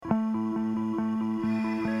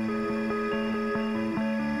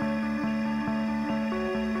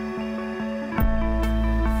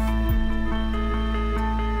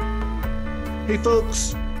Hey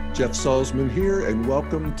folks, Jeff Salzman here, and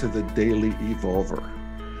welcome to the Daily Evolver.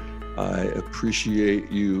 I appreciate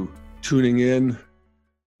you tuning in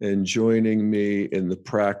and joining me in the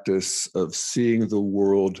practice of seeing the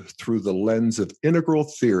world through the lens of integral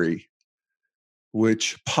theory,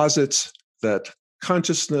 which posits that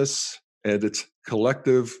consciousness and its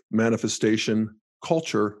collective manifestation,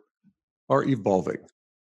 culture, are evolving.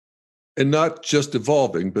 And not just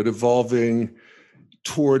evolving, but evolving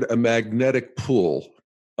toward a magnetic pull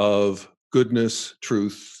of goodness,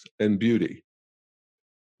 truth, and beauty,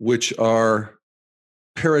 which are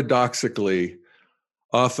paradoxically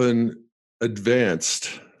often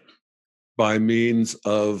advanced by means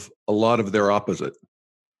of a lot of their opposite.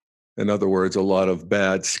 In other words, a lot of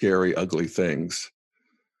bad, scary, ugly things.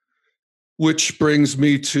 Which brings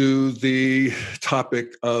me to the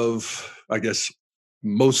topic of, I guess,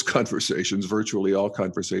 most conversations, virtually all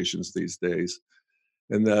conversations these days,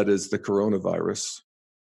 and that is the coronavirus.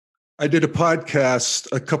 I did a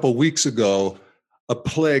podcast a couple weeks ago, A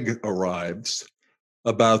Plague Arrives,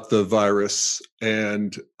 about the virus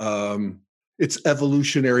and its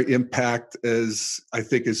evolutionary impact, as I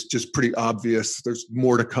think is just pretty obvious. There's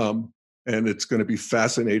more to come, and it's going to be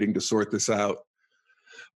fascinating to sort this out.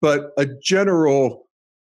 But a general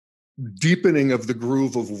deepening of the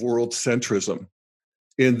groove of world centrism,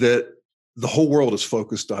 in that the whole world is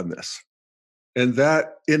focused on this. And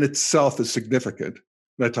that in itself is significant.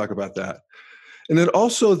 And I talk about that. And then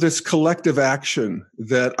also this collective action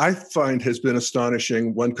that I find has been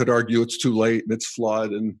astonishing. One could argue it's too late and it's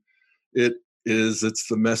flawed, and it's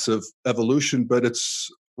the mess of evolution, but it's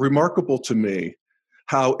remarkable to me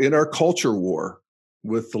how in our culture war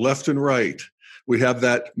with the left and right, we have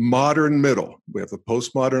that modern middle. We have the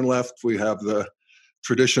postmodern left, we have the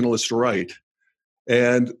traditionalist right.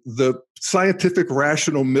 And the scientific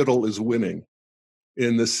rational middle is winning,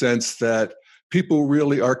 in the sense that people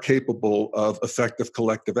really are capable of effective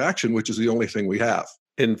collective action, which is the only thing we have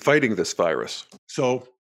in fighting this virus. So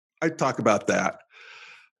I talk about that.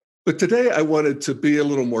 But today I wanted to be a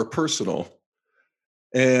little more personal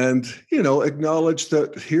and, acknowledge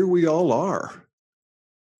that here we all are.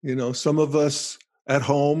 Some of us at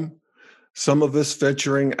home, some of us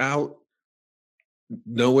venturing out,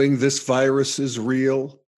 knowing this virus is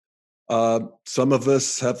real. Some of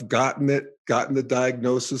us have gotten the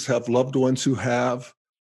diagnosis, have loved ones who have.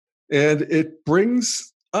 And it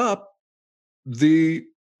brings up the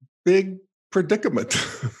big predicament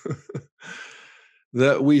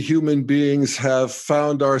that we human beings have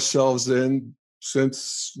found ourselves in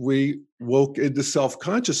since we woke into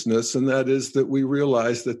self-consciousness, and that is that we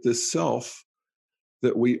realize that this self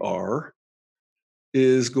that we are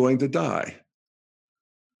is going to die.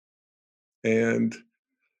 And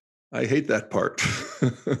I hate that part.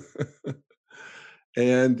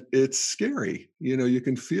 And it's scary. You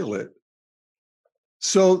can feel it.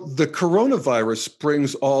 So the coronavirus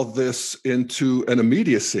brings all this into an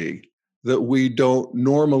immediacy that we don't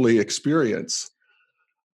normally experience.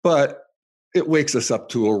 But it wakes us up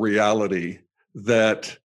to a reality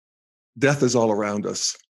that death is all around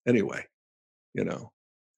us anyway,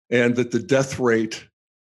 and that the death rate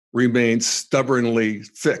remains stubbornly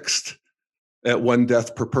fixed at 1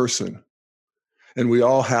 death per person. And we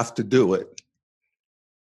all have to do it.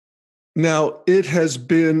 Now, it has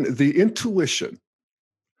been the intuition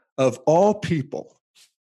of all people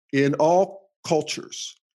in all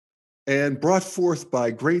cultures, and brought forth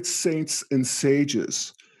by great saints and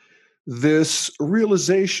sages, this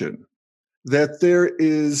realization that there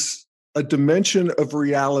is a dimension of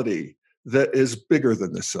reality that is bigger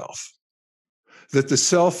than the self, that the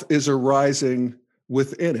self is arising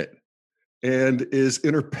within it and is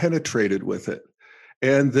interpenetrated with it,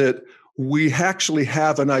 and that we actually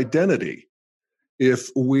have an identity if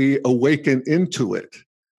we awaken into it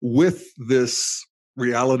with this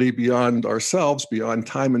reality beyond ourselves, beyond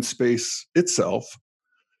time and space itself.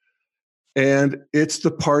 And it's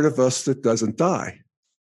the part of us that doesn't die.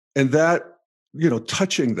 And that,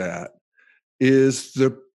 touching that is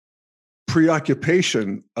the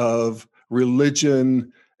preoccupation of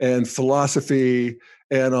religion and philosophy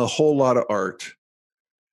and a whole lot of art.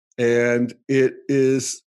 And it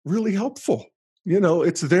is really helpful.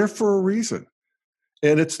 It's there for a reason.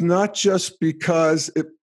 And it's not just because it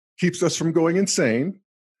keeps us from going insane,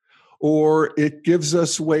 or it gives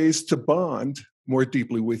us ways to bond more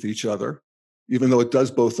deeply with each other, even though it does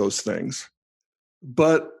both those things.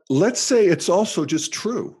 But let's say it's also just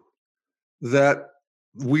true that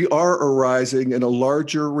we are arising in a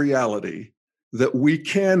larger reality that we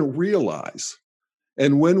can realize.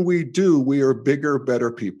 And when we do, we are bigger,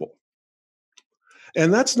 better people.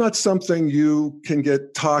 And that's not something you can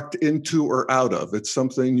get talked into or out of. It's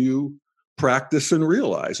something you practice and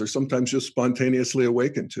realize, or sometimes just spontaneously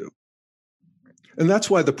awaken to. And that's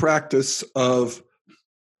why the practice of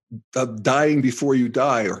dying before you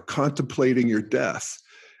die or contemplating your death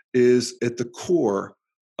is at the core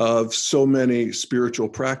of so many spiritual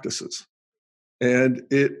practices. And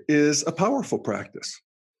it is a powerful practice.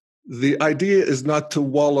 The idea is not to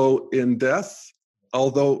wallow in death,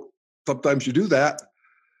 although sometimes you do that,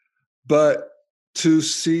 but to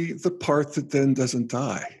see the part that then doesn't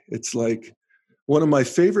die. It's like one of my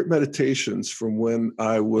favorite meditations from when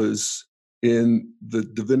I was in the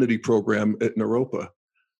divinity program at Naropa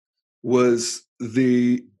was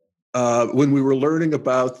the when we were learning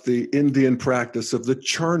about the Indian practice of the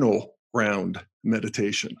charnel ground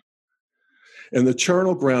meditation. And the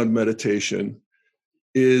charnel ground meditation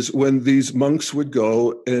is when these monks would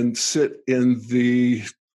go and sit in the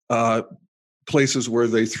places where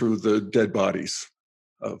they threw the dead bodies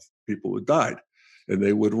of people who died, and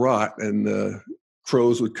they would rot, and the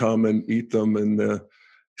crows would come and eat them, and the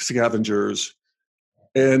scavengers,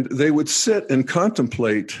 and they would sit and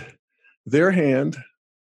contemplate their hand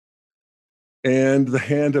and the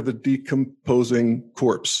hand of a decomposing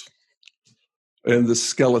corpse and the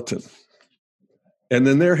skeleton, and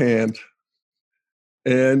then their hand.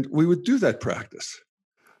 And we would do that practice,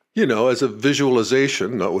 as a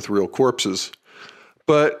visualization, not with real corpses,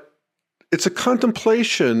 but it's a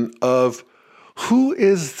contemplation of who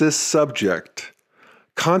is this subject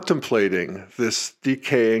contemplating this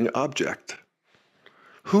decaying object?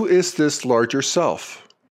 Who is this larger self?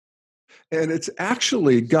 And it's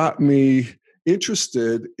actually got me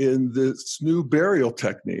interested in this new burial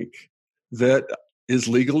technique that is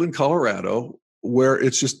legal in Colorado, where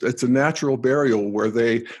it's a natural burial where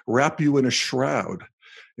they wrap you in a shroud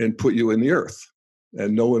and put you in the earth,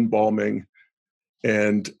 and no embalming,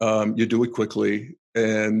 and you do it quickly,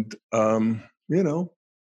 and you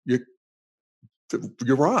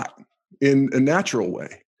you rot in a natural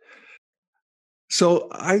way. So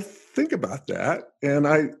I think about that, and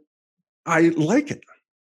I like it.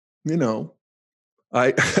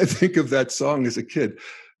 I I think of that song as a kid.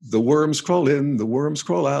 The worms crawl in, the worms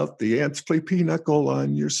crawl out, the ants play pinochle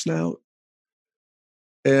on your snout.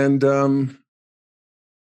 And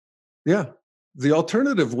yeah, the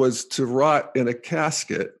alternative was to rot in a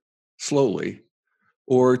casket slowly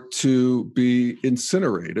or to be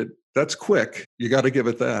incinerated. That's quick. You got to give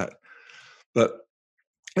it that. But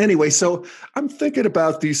anyway, so I'm thinking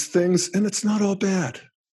about these things, and it's not all bad.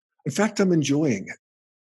 In fact, I'm enjoying it.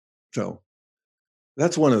 So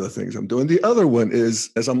that's one of the things I'm doing. The other one is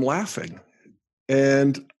as I'm laughing.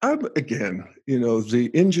 And I'm, again, the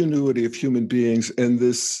ingenuity of human beings and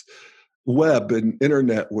this web and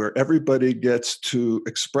internet where everybody gets to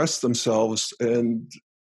express themselves. And,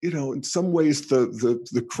 in some ways,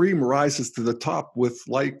 the cream rises to the top with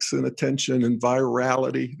likes and attention and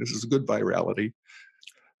virality. This is good virality.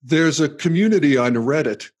 There's a community on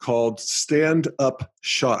Reddit called Stand Up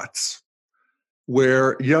Shots,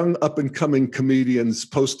 where young up-and-coming comedians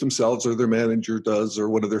post themselves, or their manager does, or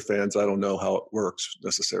one of their fans. I don't know how it works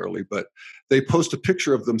necessarily, but they post a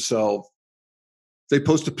picture of themselves. They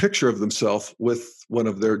post a picture of themselves with one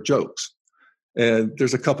of their jokes. And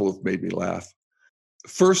there's a couple that made me laugh.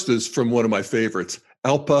 First is from one of my favorites,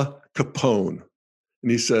 Alpa Capone.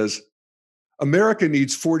 And he says, America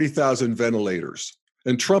needs 40,000 ventilators.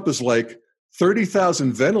 And Trump is like,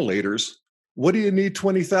 30,000 ventilators? What do you need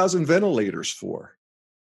 20,000 ventilators for?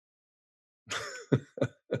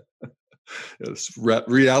 This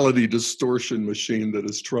reality distortion machine that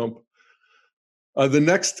is Trump. The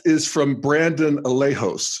next is from Brandon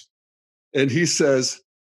Alejos. And he says,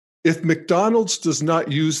 if McDonald's does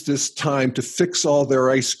not use this time to fix all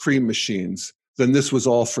their ice cream machines, then this was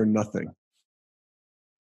all for nothing.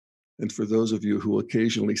 And for those of you who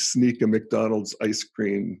occasionally sneak a McDonald's ice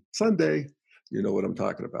cream sundae, you know what I'm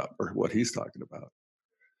talking about, or what he's talking about.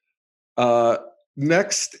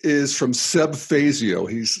 Next is from Seb Fazio.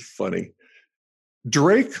 He's funny.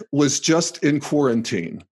 Drake was just in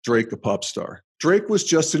quarantine. Drake, a pop star. Drake was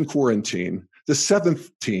just in quarantine, the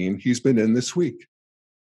 7th teen he's been in this week.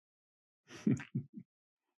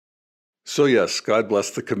 So yes, God bless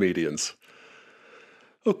the comedians.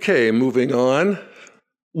 Okay, moving on.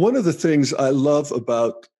 One of the things I love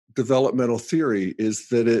about developmental theory is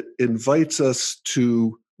that it invites us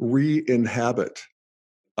to re-inhabit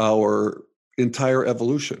our entire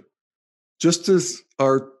evolution, just as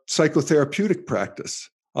our psychotherapeutic practice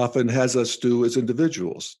often has us do as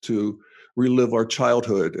individuals, to relive our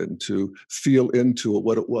childhood and to feel into it,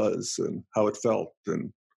 what it was and how it felt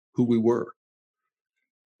and who we were.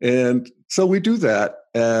 And so we do that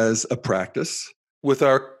as a practice with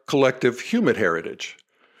our collective human heritage.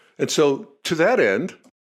 And so to that end,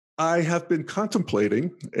 I have been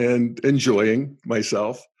contemplating and enjoying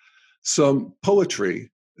myself some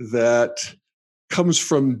poetry that comes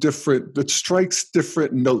from that strikes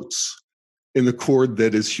different notes in the chord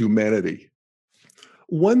that is humanity.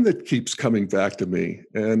 One that keeps coming back to me,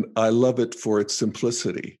 and I love it for its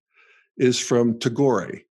simplicity, is from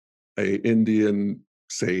Tagore, an Indian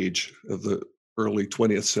sage of the early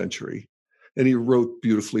 20th century. And he wrote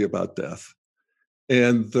beautifully about death.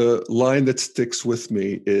 And the line that sticks with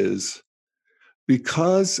me is,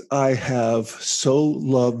 because I have so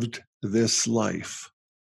loved this life,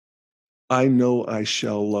 I know I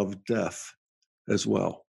shall love death as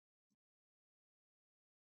well.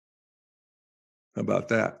 How about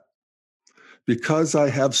that? Because I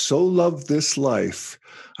have so loved this life,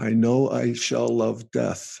 I know I shall love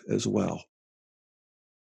death as well.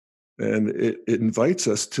 And it invites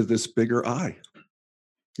us to this bigger I,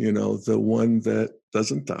 the one that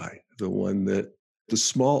doesn't die, the one that the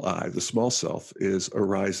small I, the small self, is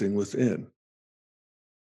arising within.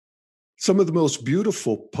 Some of the most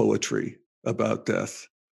beautiful poetry about death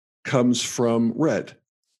comes from red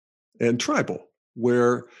and tribal,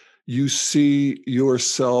 where you see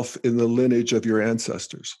yourself in the lineage of your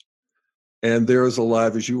ancestors, and they're as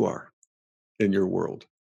alive as you are in your world.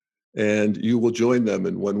 And you will join them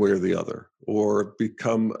in one way or the other, or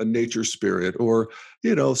become a nature spirit, or,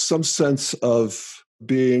 some sense of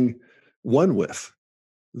being one with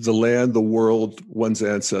the land, the world, one's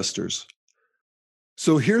ancestors.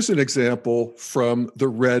 So here's an example from the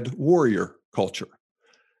Red Warrior culture.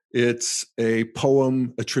 It's a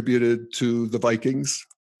poem attributed to the Vikings.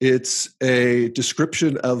 It's a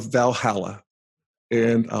description of Valhalla,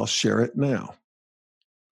 and I'll share it now.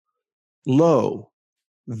 Lo,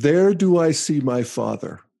 there do I see my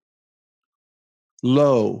father.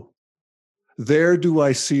 Lo, there do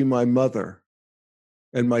I see my mother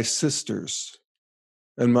and my sisters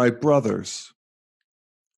and my brothers.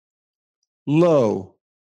 Lo,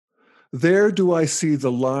 there do I see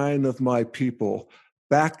the line of my people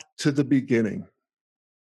back to the beginning.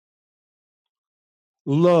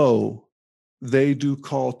 Lo, they do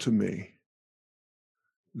call to me.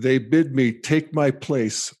 They bid me take my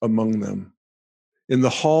place among them in the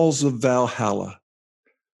halls of Valhalla,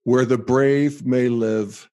 where the brave may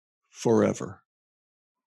live forever.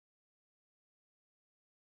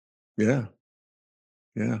 Yeah,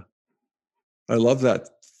 yeah. I love that,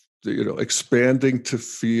 expanding to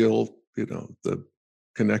feel, the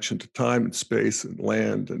connection to time and space and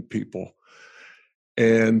land and people.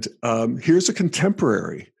 And here's a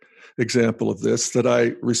contemporary example of this that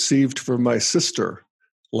I received from my sister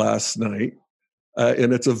last night.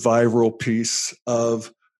 And it's a viral piece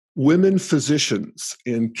of women physicians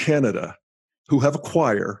in Canada who have a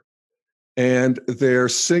choir, and they're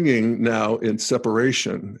singing now in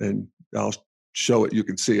separation. And I'll show it, you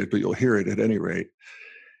can see it, but you'll hear it at any rate.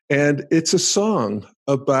 And it's a song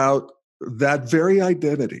about that very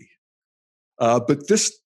identity, but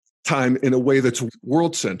this time in a way that's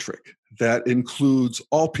world-centric, that includes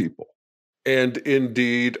all people, and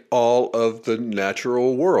indeed all of the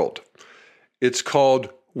natural world. It's called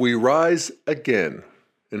We Rise Again,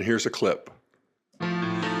 and here's a clip. Sure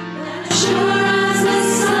as the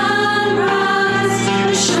sunrise,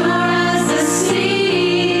 sure as the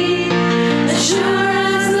sea, sure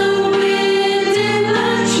as the wind in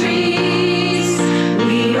the trees,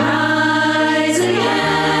 we rise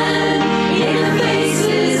again in the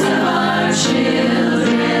faces of our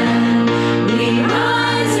children. We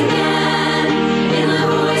rise again in the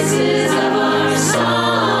voices of our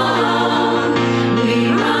song. We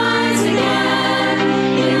rise again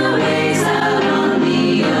in the waves out on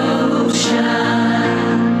the ocean.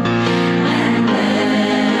 And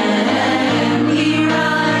then we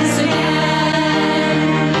rise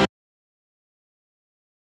again.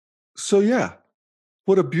 So yeah,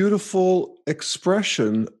 what a beautiful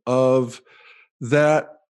expression of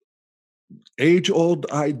that age-old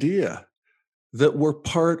idea that we're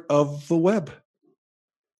part of the web.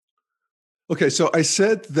 Okay, so I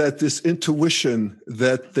said that this intuition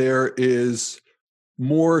that there is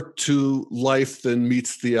more to life than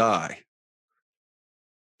meets the eye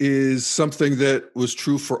is something that was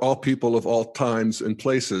true for all people of all times and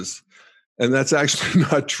places. And that's actually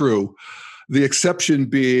not true. The exception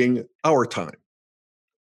being our time,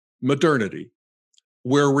 modernity,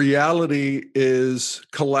 where reality is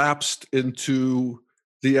collapsed into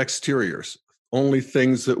the exteriors, only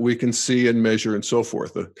things that we can see and measure and so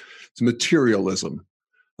forth. It's materialism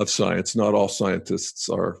of science. Not all scientists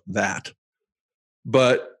are that.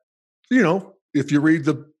 But, if you read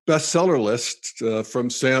the bestseller list, from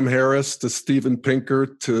Sam Harris to Steven Pinker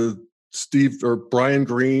to Steve or Brian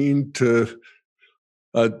Greene to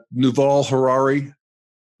Yuval Harari,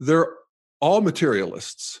 they're all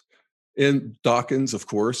materialists. And Dawkins, of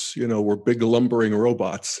course, were big lumbering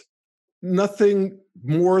robots. Nothing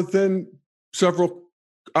more than several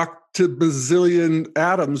octobazillion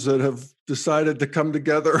atoms that have decided to come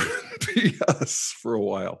together and be us for a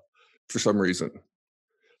while, for some reason.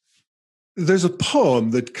 There's a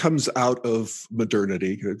poem that comes out of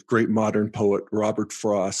modernity, a great modern poet, Robert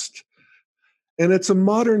Frost, and it's a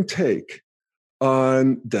modern take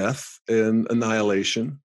on death and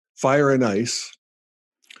annihilation, fire and ice,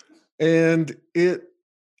 and it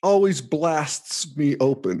always blasts me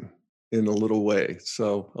open in a little way,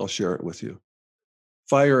 so I'll share it with you.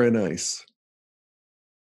 Fire and ice.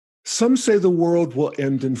 Some say the world will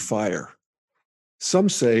end in fire. Some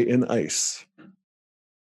say in ice.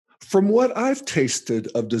 From what I've tasted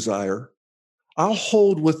of desire, I'll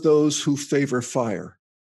hold with those who favor fire.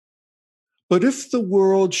 But if the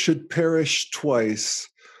world should perish twice,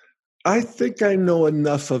 I think I know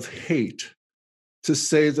enough of hate to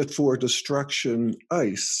say that for destruction,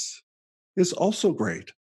 ice is also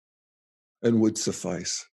great and would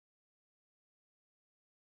suffice.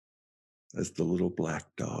 As the little black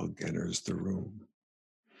dog enters the room.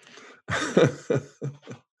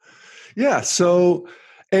 Yeah, so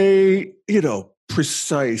a,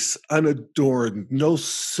 precise, unadorned, no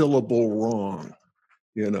syllable wrong,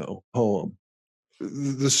 poem.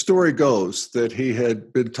 The story goes that he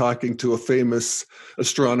had been talking to a famous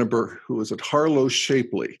astronomer who was at Harlow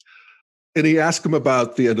Shapley, and he asked him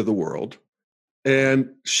about the end of the world. And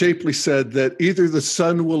Shapley said that either the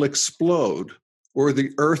sun will explode or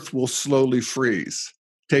the earth will slowly freeze.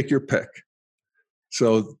 Take your pick.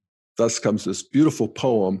 So thus comes this beautiful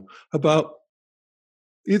poem about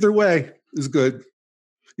either way is good.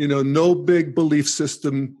 No big belief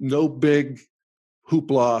system, no big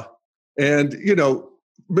hoopla. And,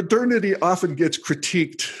 modernity often gets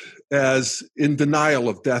critiqued as in denial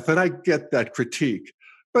of death. And I get that critique.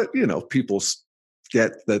 But, people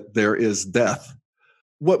get that there is death.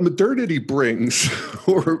 What modernity brings,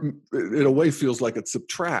 or in a way feels like it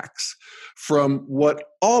subtracts from what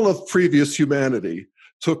all of previous humanity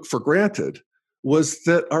took for granted, was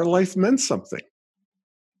that our life meant something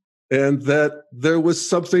and that there was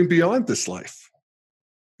something beyond this life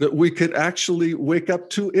that we could actually wake up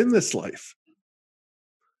to in this life.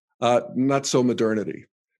 Not so modernity.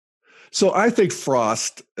 So I think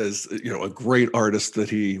Frost, as a great artist that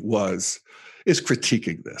he was, is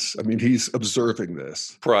critiquing this. I mean, he's observing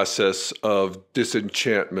this process of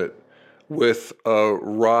disenchantment with a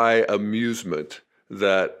wry amusement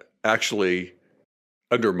that actually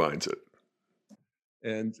undermines it.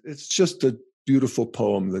 And it's just a beautiful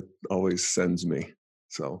poem that always sends me.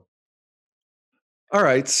 So, all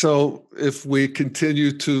right. So if we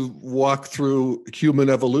continue to walk through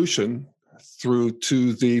human evolution through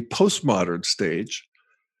to the postmodern stage,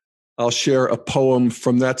 I'll share a poem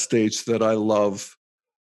from that stage that I love.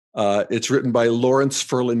 It's written by Lawrence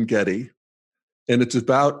Ferlinghetti, and it's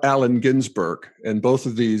about Allen Ginsberg. And both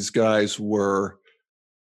of these guys were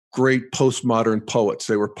great postmodern poets.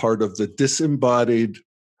 They were part of the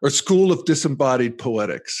School of Disembodied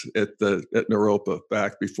Poetics at Naropa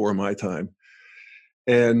back before my time.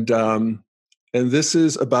 And this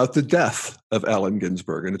is about the death of Allen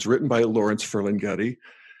Ginsberg, and it's written by Lawrence Ferlinghetti,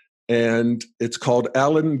 and it's called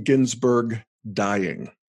Allen Ginsberg Dying.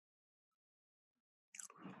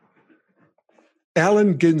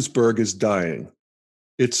 Allen Ginsberg is dying.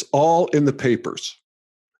 It's all in the papers.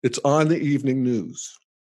 It's on the evening news.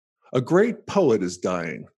 A great poet is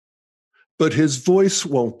dying, but his voice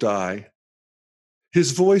won't die.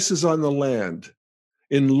 His voice is on the land,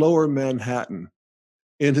 in lower Manhattan,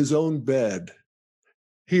 in his own bed.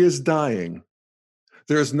 He is dying.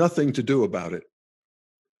 There is nothing to do about it.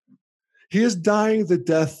 He is dying the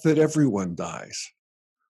death that everyone dies.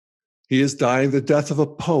 He is dying the death of a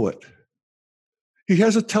poet. He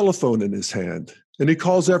has a telephone in his hand, and he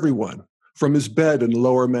calls everyone from his bed in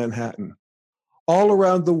lower Manhattan. All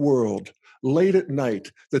around the world, late at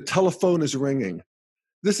night, the telephone is ringing.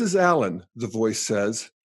 This is Allen, the voice says.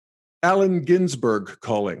 Allen Ginsberg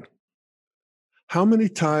calling. How many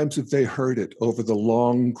times have they heard it over the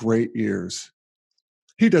long, great years?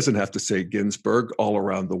 He doesn't have to say Ginsberg all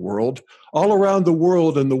around the world. All around the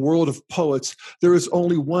world, in the world of poets, there is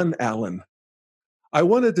only one Allen. I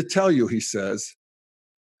wanted to tell you, he says.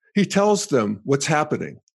 He tells them what's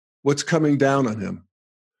happening, what's coming down on him.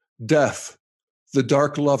 Death, the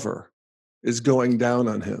dark lover, is going down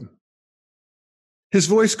on him. His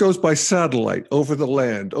voice goes by satellite over the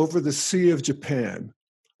land, over the sea of Japan,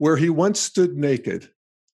 where he once stood naked.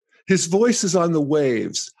 His voice is on the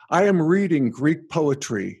waves. I am reading Greek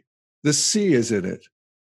poetry. The sea is in it.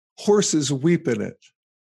 Horses weep in it.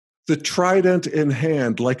 The trident in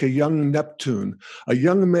hand, like a young Neptune, a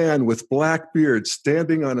young man with black beard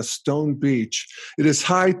standing on a stone beach. It is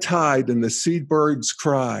high tide and the seabirds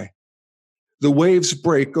cry. The waves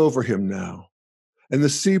break over him now, and the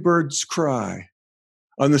seabirds cry.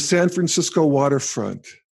 On the San Francisco waterfront,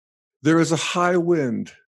 there is a high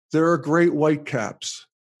wind. There are great whitecaps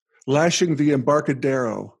lashing the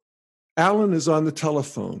Embarcadero. Alan is on the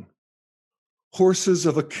telephone. Horses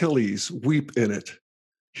of Achilles weep in it,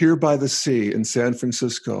 here by the sea in San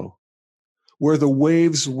Francisco, where the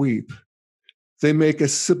waves weep. They make a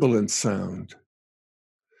sibilant sound.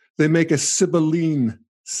 They make a sibylline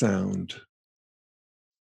sound.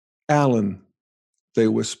 Alan, they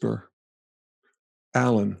whisper.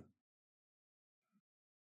 Alan.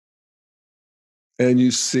 And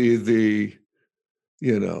you see the,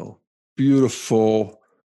 beautiful,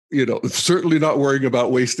 certainly not worrying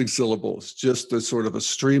about wasting syllables, just a sort of a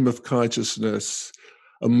stream of consciousness,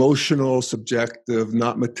 emotional, subjective,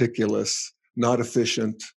 not meticulous, not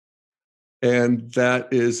efficient. And that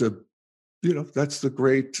is that's the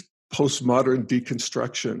great postmodern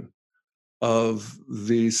deconstruction of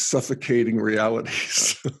these suffocating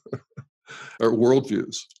realities or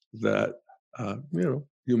worldviews that,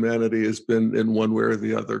 humanity has been in one way or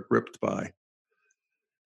the other gripped by.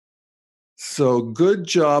 So good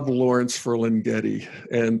job, Lawrence Ferlinghetti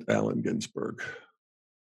and Allen Ginsberg.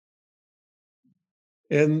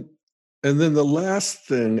 And then the last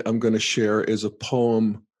thing I'm going to share is a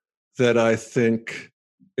poem that I think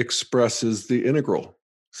expresses the integral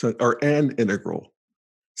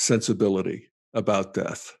sensibility about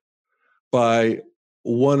death by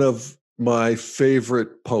one of my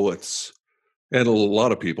favorite poets and a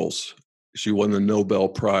lot of people's. She won the Nobel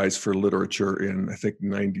Prize for Literature in, I think,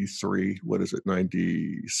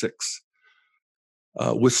 96.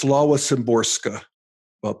 Wisława Szymborska,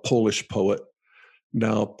 a Polish poet,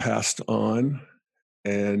 now passed on.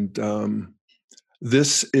 And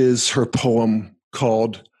this is her poem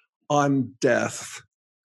called On Death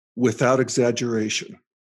Without Exaggeration.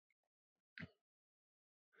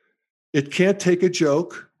 It can't take a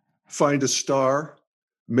joke, find a star,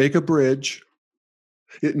 make a bridge.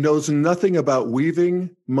 It knows nothing about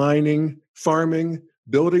weaving, mining, farming,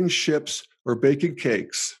 building ships, or baking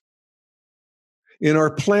cakes. In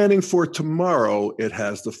our planning for tomorrow, it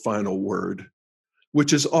has the final word,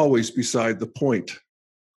 which is always beside the point.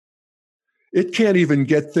 It can't even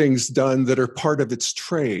get things done that are part of its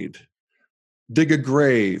trade. Dig a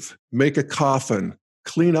grave, make a coffin,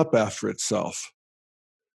 clean up after itself.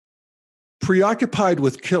 Preoccupied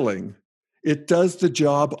with killing, it does the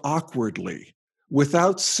job awkwardly,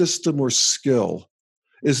 without system or skill,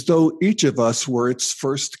 as though each of us were its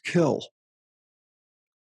first kill.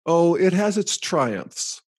 Oh, it has its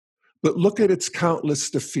triumphs, but look at its countless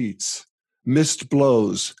defeats, missed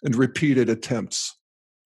blows, and repeated attempts.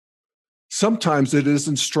 Sometimes it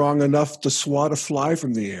isn't strong enough to swat a fly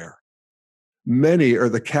from the air. Many are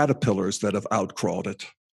the caterpillars that have outcrawled it.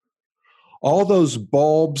 All those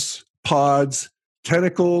bulbs, pods,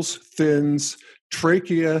 tentacles, fins,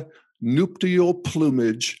 trachea, nuptial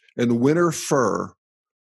plumage, and winter fur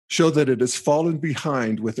show that it has fallen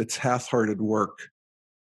behind with its half-hearted work.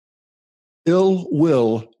 Ill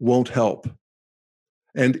will won't help.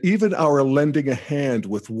 And even our lending a hand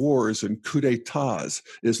with wars and coups d'etats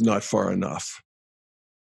is not far enough.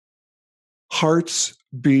 Hearts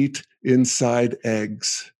beat inside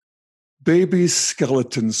eggs. Babies'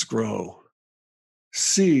 skeletons grow.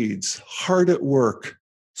 Seeds, hard at work,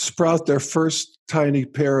 sprout their first tiny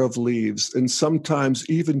pair of leaves, and sometimes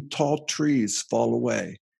even tall trees fall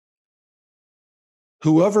away.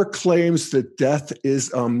 Whoever claims that death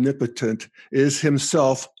is omnipotent is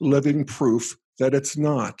himself living proof that it's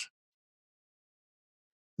not.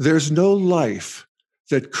 There's no life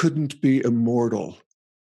that couldn't be immortal,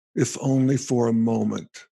 if only for a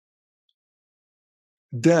moment.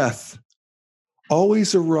 Death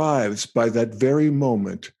always arrives by that very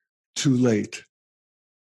moment, too late.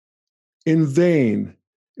 In vain,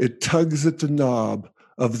 it tugs at the knob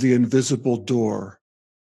of the invisible door.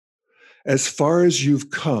 As far as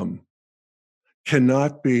you've come,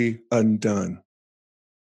 cannot be undone.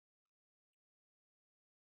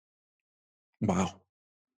 Wow.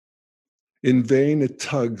 In vain, it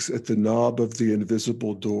tugs at the knob of the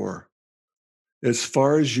invisible door. As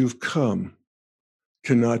far as you've come,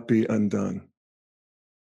 cannot be undone.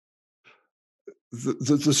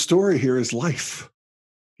 The story here is life,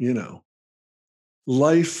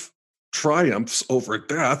 life triumphs over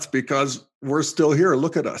death because we're still here.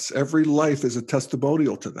 Look at us. Every life is a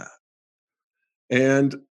testimonial to that.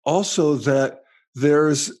 And also that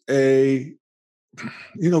there's a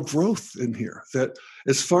growth in here, that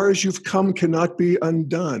as far as you've come cannot be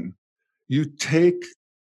undone. You take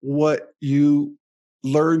what you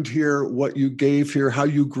learned here, what you gave here, how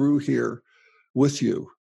you grew here with you,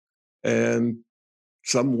 and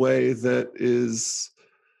some way that is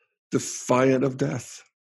defiant of death.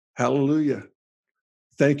 Hallelujah.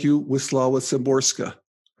 Thank you, Wisława Szymborska.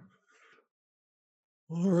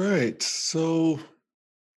 All right. So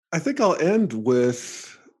I think I'll end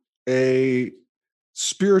with a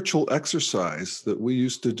spiritual exercise that we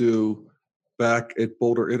used to do back at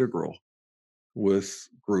Boulder Integral with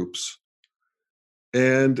groups.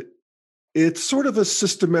 And it's sort of a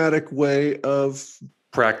systematic way of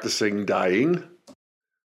practicing dying,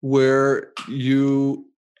 where you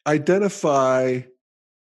identify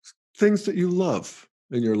things that you love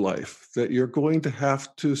in your life that you're going to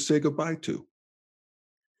have to say goodbye to.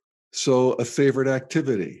 So a favorite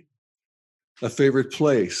activity, a favorite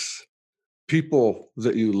place, people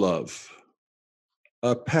that you love,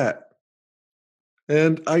 a pet,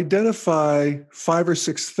 and identify 5 or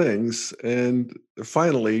 6 things, and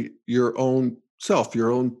finally, your own self,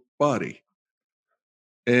 your own body,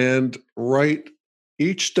 and write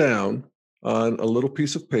each down on a little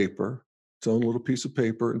piece of paper, its own little piece of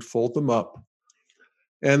paper, and fold them up,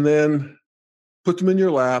 and then put them in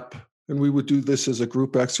your lap. And we would do this as a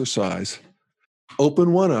group exercise.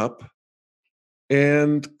 Open one up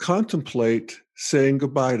and contemplate saying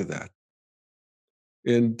goodbye to that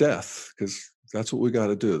in death, because that's what we got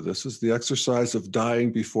to do. This is the exercise of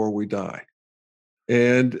dying before we die.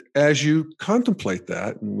 And as you contemplate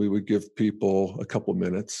that, and we would give people a couple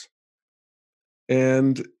minutes,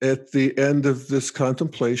 and at the end of this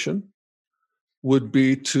contemplation would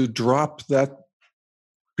be to drop that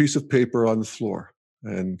piece of paper on the floor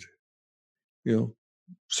and,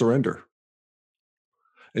 surrender.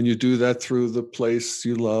 And you do that through the place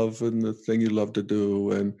you love and the thing you love to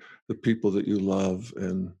do and the people that you love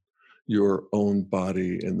and your own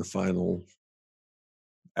body in the final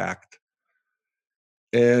act.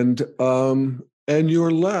 And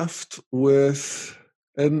you're left with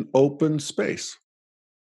an open space.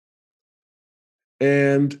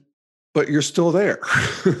 But you're still there.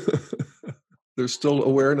 There's still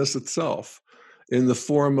awareness itself in the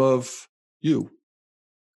form of you.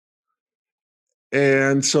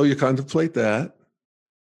 And so you contemplate that.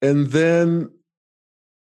 And then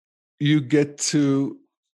you get to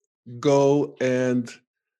go and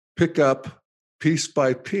pick up piece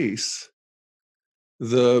by piece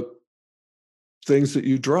the things that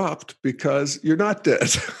you dropped because you're not dead.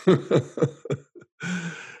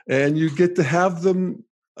 And you get to have them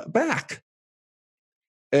back.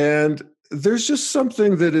 And there's just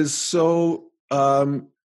something that is so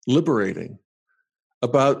liberating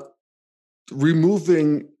about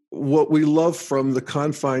removing what we love from the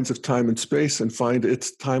confines of time and space and find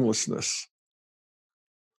its timelessness.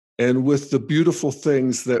 And with the beautiful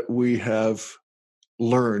things that we have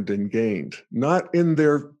learned and gained, not in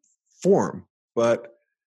their form, but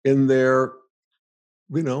in their,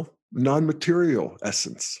 non-material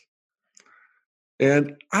essence.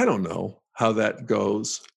 And I don't know how that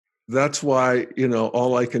goes. That's why,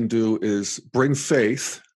 all I can do is bring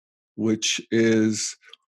faith, which is,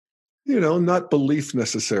 not belief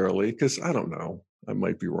necessarily, because I don't know. I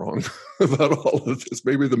might be wrong about all of this.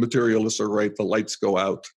 Maybe the materialists are right. The lights go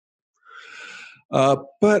out.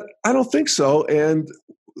 But I don't think so. And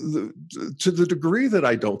to the degree that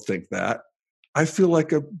I don't think that, I feel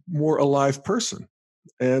like a more alive person.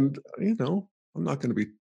 And, I'm not going to be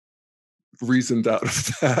reasoned out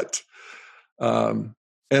of that.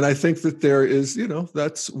 And I think that there is,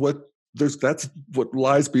 that's what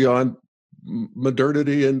lies beyond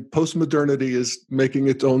modernity, and postmodernity is making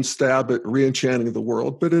its own stab at re-enchanting the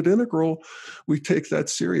world. But at Integral, we take that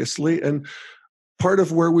seriously. And part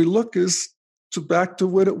of where we look is back to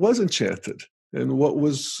when it was enchanted and what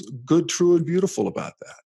was good, true, and beautiful about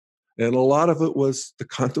that. And a lot of it was the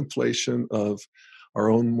contemplation of our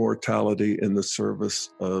own mortality in the service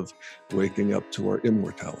of waking up to our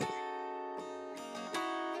immortality.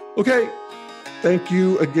 Okay. Thank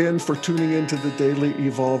you again for tuning into the Daily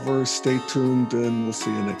Evolver. Stay tuned, and we'll see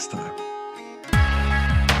you next time.